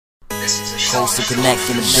Coast to Connect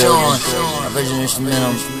in the building. Original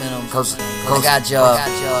instrumental. Coast. I got y'all.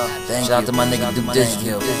 Shout out to my nigga Duke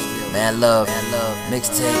Digital. Mad love.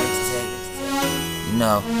 Mixtape. You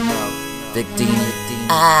know. Big D.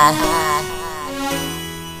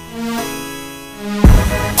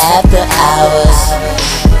 After hours,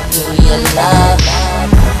 do you love?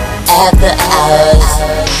 After hours,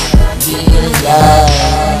 do you love?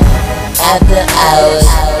 After hours,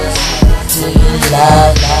 do you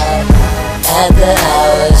love? After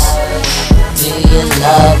hours, do you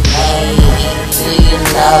love me? Do you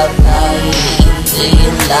love me? Do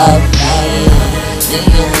you love me? Do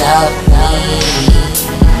you love me?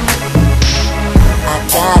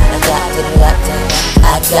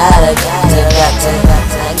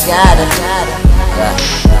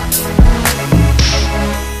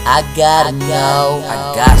 I gotta know. I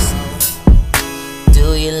got some.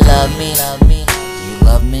 Do you love me? Do you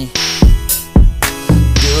love me?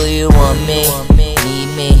 Do you want me? Need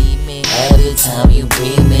me? Every time you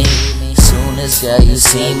breathe me. Soon as girl you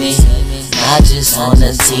see me, not just on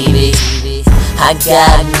the TV. I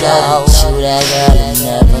gotta know that you that girl that's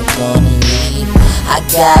never gonna leave. I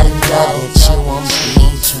gotta know that you won't be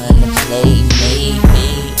trying to play me.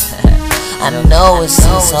 I know it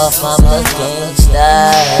seems off, I'm a gangster.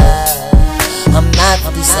 I'm not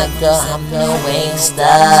 50 Cent, girl, I'm no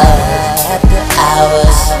Waynestar. After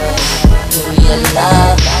hours, do you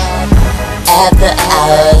love? After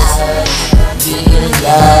hours, do you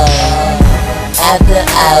love? After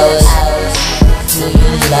hours, do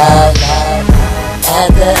you love?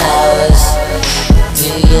 After hours, do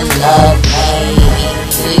you love me?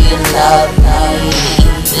 Do you love me?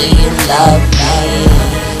 Do you love me?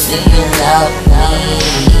 Do you love me?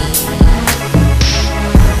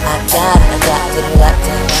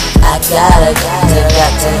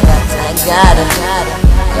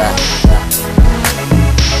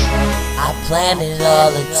 I plan it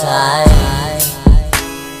all the time.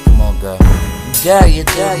 Come on, girl. Girl, you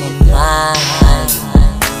do my mind.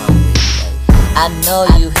 I know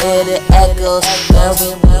you hear the echoes, girl,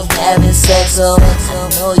 when we having sex, so I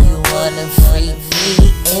know you wanna freak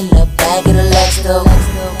me in the back of the Lexus.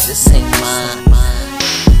 This ain't mine.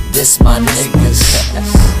 This my niggas.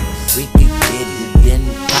 We can get it, then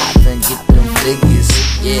pop and get them figures.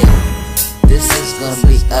 Yeah. This is gonna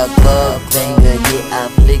be a club banger. Yeah, I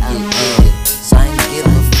figured. Yeah. So I ain't give a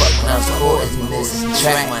fuck when I was recording this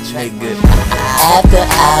track, my nigga. After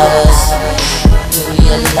hours, do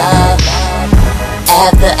you love?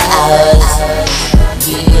 After hours,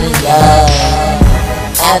 do you love?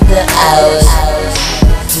 After hours,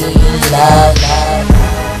 do you love?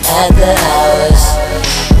 After hours,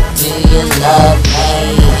 do you love me?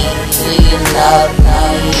 Do you love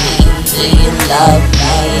me? Do you love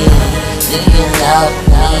me? Do you love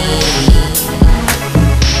me?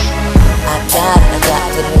 I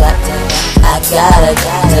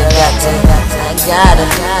gotta